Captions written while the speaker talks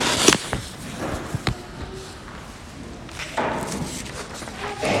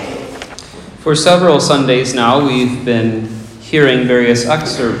For several Sundays now, we've been hearing various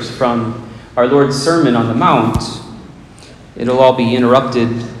excerpts from our Lord's Sermon on the Mount. It'll all be interrupted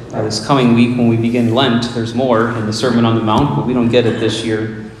this coming week when we begin Lent. There's more in the Sermon on the Mount, but we don't get it this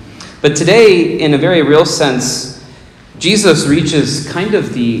year. But today, in a very real sense, Jesus reaches kind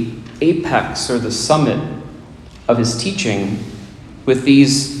of the apex or the summit of his teaching with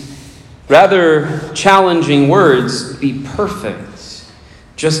these rather challenging words: be perfect,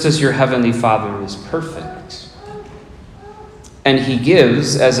 just as your heavenly Father is perfect. And he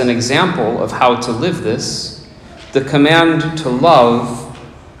gives, as an example of how to live this, the command to love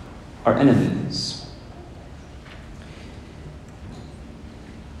our enemies.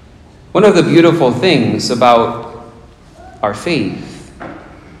 One of the beautiful things about our faith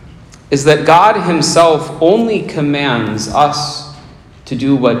is that God himself only commands us to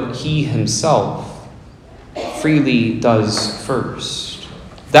do what he himself freely does first.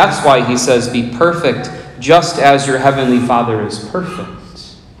 That's why he says, be perfect just as your heavenly Father is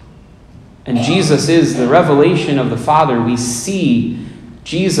perfect. And Jesus is the revelation of the Father. We see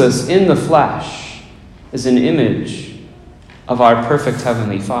Jesus in the flesh as an image of our perfect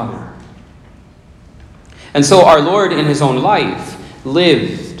heavenly Father. And so our Lord in his own life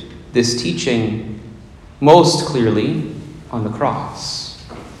lived this teaching most clearly on the cross.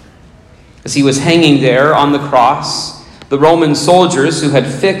 As he was hanging there on the cross, the Roman soldiers who had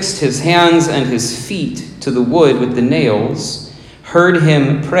fixed his hands and his feet to the wood with the nails heard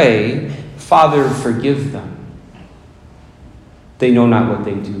him pray, "Father, forgive them. They know not what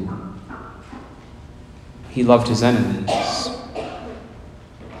they do." He loved his enemies.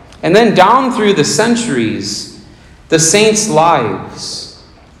 And then down through the centuries, the saints' lives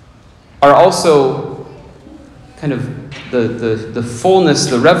are also kind of the fullness,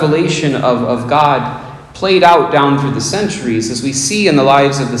 the revelation of God played out down through the centuries as we see in the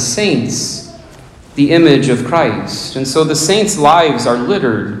lives of the saints the image of Christ. And so the saints' lives are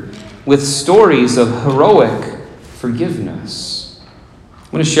littered with stories of heroic forgiveness.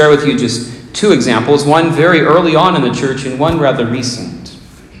 I want to share with you just two examples, one very early on in the church and one rather recent.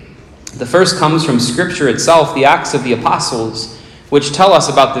 The first comes from Scripture itself, the Acts of the Apostles, which tell us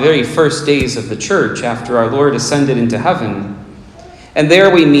about the very first days of the church after our Lord ascended into heaven. And there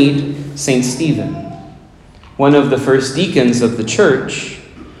we meet St. Stephen, one of the first deacons of the church,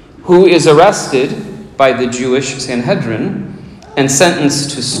 who is arrested by the Jewish Sanhedrin and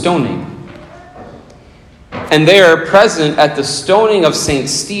sentenced to stoning. And there, present at the stoning of St.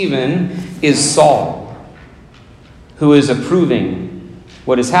 Stephen, is Saul, who is approving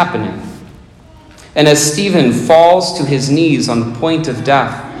what is happening. And as Stephen falls to his knees on the point of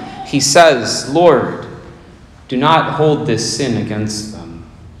death, he says, "Lord, do not hold this sin against them."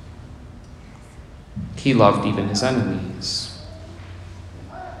 He loved even his enemies.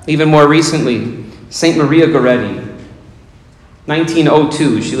 Even more recently, St. Maria Goretti,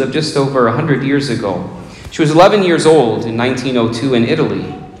 1902. She lived just over 100 years ago. She was 11 years old in 1902 in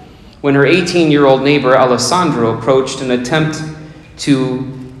Italy when her 18-year-old neighbor Alessandro approached an attempt to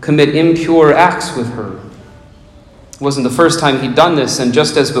commit impure acts with her. It wasn't the first time he'd done this, and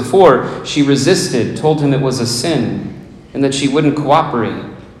just as before, she resisted, told him it was a sin, and that she wouldn't cooperate.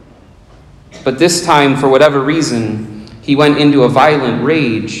 But this time, for whatever reason, he went into a violent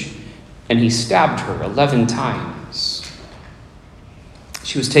rage and he stabbed her 11 times.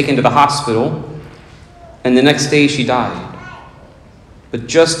 She was taken to the hospital, and the next day she died. But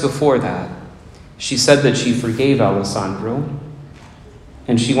just before that, she said that she forgave Alessandro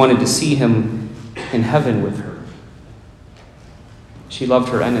and she wanted to see him in heaven with her. She loved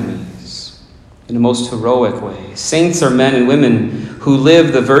her enemies in a most heroic way. Saints are men and women who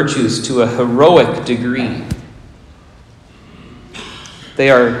live the virtues to a heroic degree.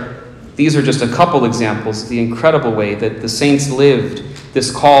 These are just a couple examples of the incredible way that the saints lived this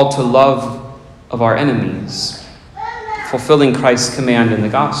call to love of our enemies, fulfilling Christ's command in the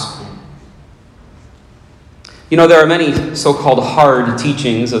gospel. You know, there are many so-called hard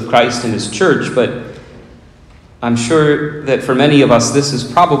teachings of Christ and his church, but I'm sure that for many of us, this is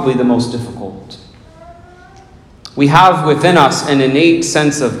probably the most difficult. We have within us an innate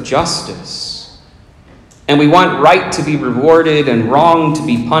sense of justice, and we want right to be rewarded and wrong to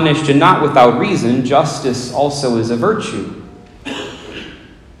be punished, and not without reason. Justice also is a virtue.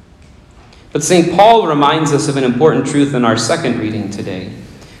 But St. Paul reminds us of an important truth in our second reading today,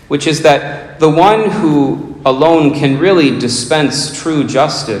 which is that the one who alone can really dispense true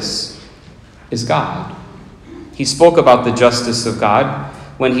justice is God. He spoke about the justice of God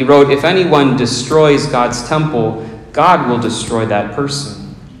when he wrote, "If anyone destroys God's temple, God will destroy that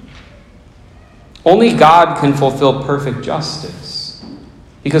person." Only God can fulfill perfect justice.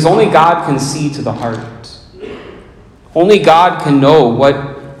 Because only God can see to the heart. Only God can know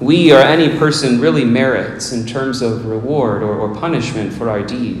what we or any person really merits in terms of reward or punishment for our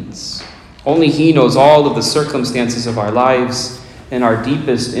deeds. Only He knows all of the circumstances of our lives and our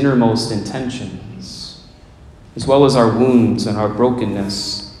deepest, innermost intentions, as well as our wounds and our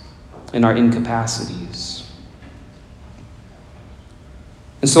brokenness and our incapacities.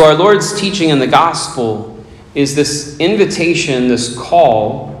 And so our Lord's teaching in the gospel is this invitation, this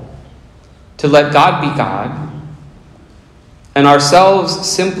call to let God be God, and ourselves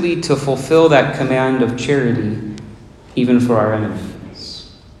simply to fulfill that command of charity, even for our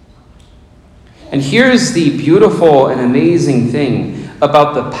enemies. And here's the beautiful and amazing thing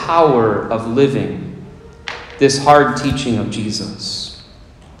about the power of living this hard teaching of Jesus.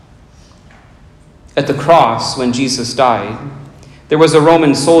 At the cross, when Jesus died, there was a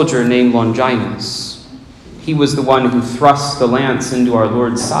Roman soldier named Longinus. He was the one who thrust the lance into our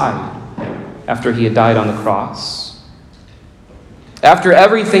Lord's side after he had died on the cross. After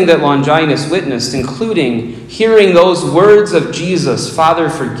everything that Longinus witnessed, including hearing those words of Jesus, "Father,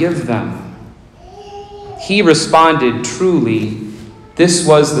 forgive them," he responded, "Truly, this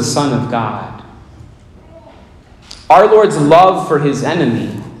was the Son of God." Our Lord's love for his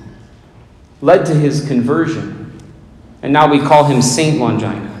enemy led to his conversion, and now we call him Saint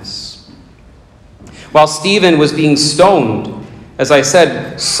Longinus. While Stephen was being stoned, as I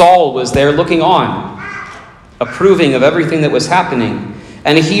said, Saul was there looking on, approving of everything that was happening.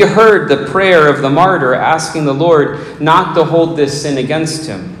 And he heard the prayer of the martyr asking the Lord not to hold this sin against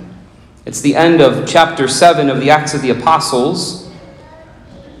him. It's the end of chapter 7 of the Acts of the Apostles.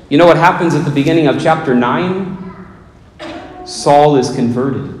 You know what happens at the beginning of chapter 9? Saul is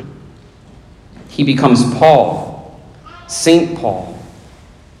converted. He becomes Paul, Saint Paul,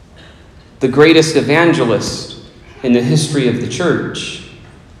 the greatest evangelist in the history of the church,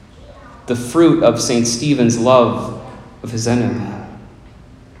 the fruit of St. Stephen's love of his enemy.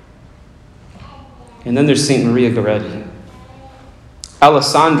 And then there's St. Maria Goretti.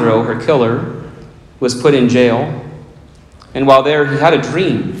 Alessandro, her killer, was put in jail, and while there he had a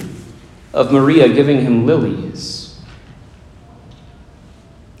dream of Maria giving him lilies.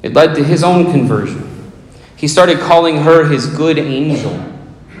 It led to his own conversion. He started calling her his good angel.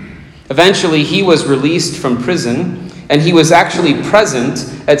 Eventually, he was released from prison, and he was actually present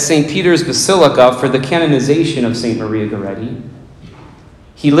at St. Peter's Basilica for the canonization of St. Maria Goretti.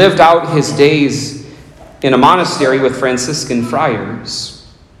 He lived out his days in a monastery with Franciscan friars,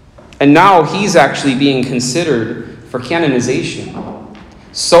 and now he's actually being considered for canonization.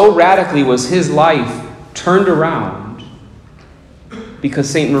 So radically was his life turned around because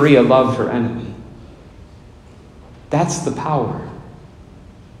St. Maria loved her enemy. That's the power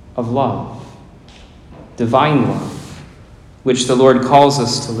of love, divine love, which the Lord calls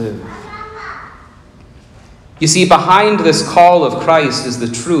us to live. You see, behind this call of Christ is the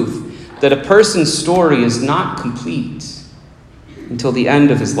truth that a person's story is not complete until the end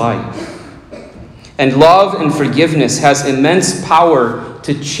of his life. And love and forgiveness has immense power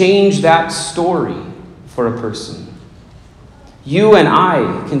to change that story for a person. You and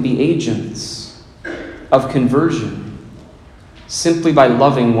I can be agents of conversion simply by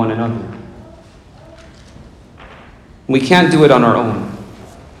loving one another. We can't do it on our own.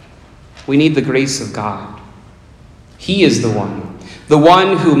 We need the grace of God. He is the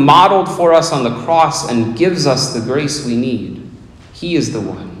one who modeled for us on the cross and gives us the grace we need. He is the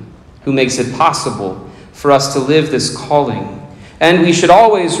one who makes it possible for us to live this calling. And we should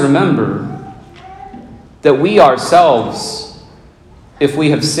always remember that we ourselves, if we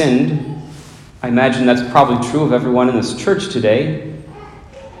have sinned, I imagine that's probably true of everyone in this church today,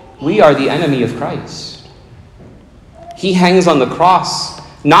 we are the enemy of Christ. He hangs on the cross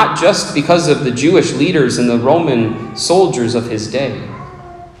not just because of the Jewish leaders and the Roman soldiers of his day.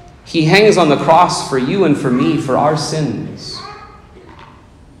 He hangs on the cross for you and for me, for our sins.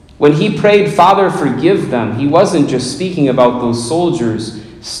 When he prayed, "Father, forgive them," he wasn't just speaking about those soldiers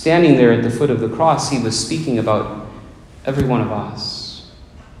standing there at the foot of the cross. He was speaking about every one of us.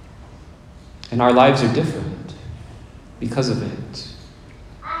 And our lives are different because of it.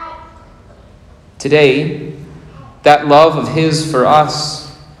 Today, that love of his for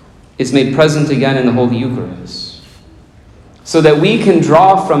us is made present again in the Holy Eucharist, so that we can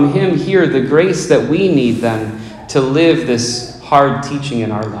draw from him here the grace that we need then to live this hard teaching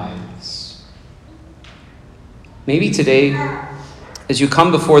in our lives. Maybe today, as you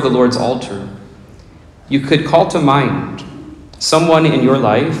come before the Lord's altar, you could call to mind someone in your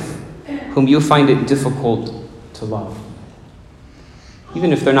life whom you find it difficult to love.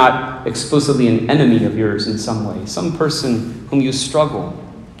 Even if they're not explicitly an enemy of yours in some way, some person whom you struggle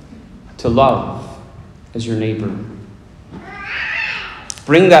to love as your neighbor.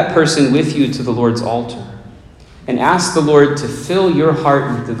 Bring that person with you to the Lord's altar and ask the Lord to fill your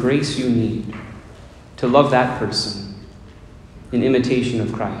heart with the grace you need to love that person in imitation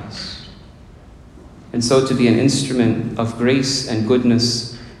of Christ, and so to be an instrument of grace and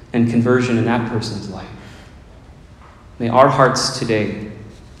goodness and conversion in that person's life. May our hearts today,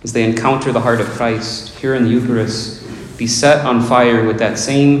 as they encounter the heart of Christ here in the Eucharist, be set on fire with that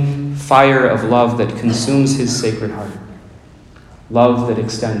same fire of love that consumes his sacred heart, love that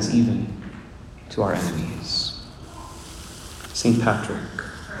extends even to our enemies. St. Patrick,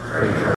 pray for us.